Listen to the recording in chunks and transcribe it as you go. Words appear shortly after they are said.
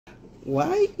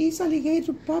Why is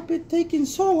alligator puppet taking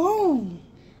so long?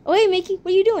 Oh, hey, Mickey,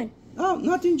 what are you doing? Oh,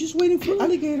 nothing, just waiting for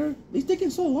alligator. It's taking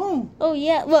so long. Oh,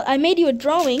 yeah, well, I made you a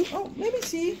drawing. Oh, let me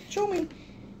see. Show me.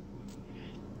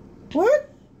 What?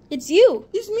 It's you.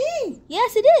 It's me.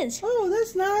 Yes, it is. Oh,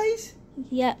 that's nice.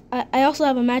 Yeah, I also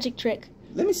have a magic trick.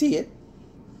 Let me see it.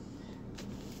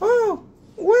 Oh,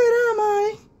 where am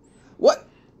I? What?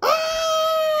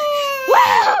 Ah!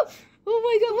 Wow! Oh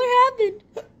my God, what happened?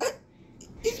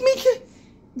 It's Mickey.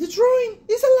 The drawing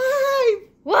is alive.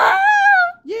 Wow!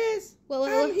 Yes, Well,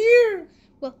 I'm here.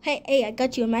 Well, hey, I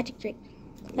got you a magic trick.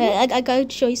 I got to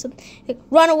show you something.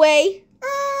 Run away.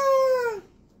 Ah!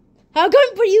 I'm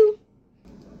coming for you.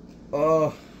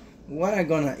 Oh, what am I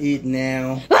gonna eat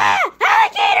now? Ah!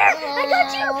 Alligator! I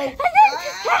got you!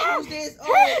 Who's this?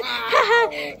 Oh,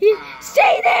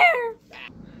 Stay there!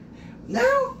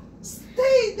 now,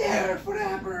 stay there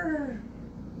forever.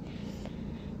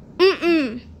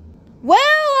 Well,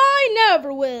 I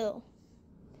never will.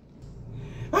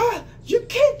 Ah, you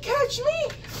can't catch me.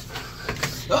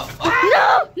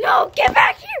 No, get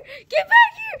back here! Get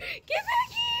back here! Get back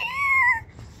here!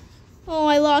 Oh,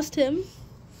 I lost him.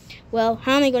 Well,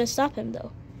 how am I going to stop him,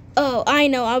 though? Oh, I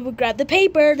know. I would grab the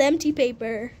paper, the empty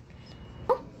paper.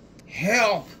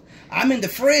 Help! I'm in the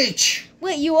fridge.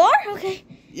 Wait, you are? Okay.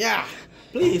 Yeah,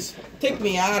 please, take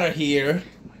me out of here.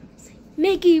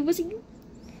 Mickey, was it you?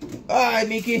 Hi,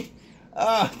 Mickey.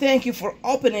 Thank you for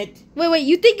opening it. Wait,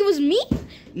 you think it was me?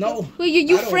 No. Wait,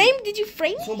 you framed? Did you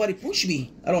frame me? Somebody pushed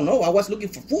me. I don't know. I was looking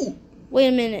for food. Wait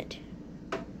a minute.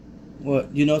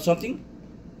 What? You know something?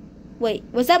 Wait,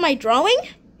 was that my drawing?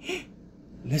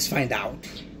 Let's find out.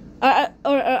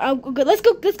 Let's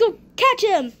go catch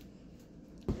him.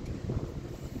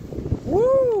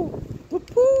 Woo!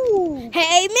 Poo-poo!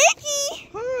 Hey, Mickey!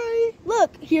 Hi!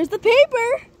 Look, here's the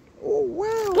paper. Oh, wow!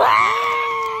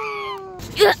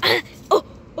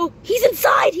 Oh, he's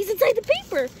inside. He's inside the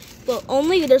paper. Well,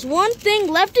 only there's one thing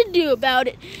left to do about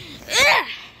it.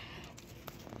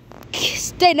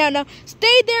 Stay now.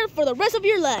 Stay there for the rest of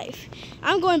your life.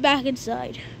 I'm going back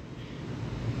inside.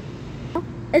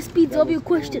 SBW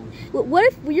question. What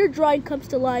if your drawing comes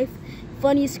to life?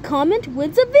 Funniest comment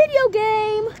wins a video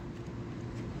game.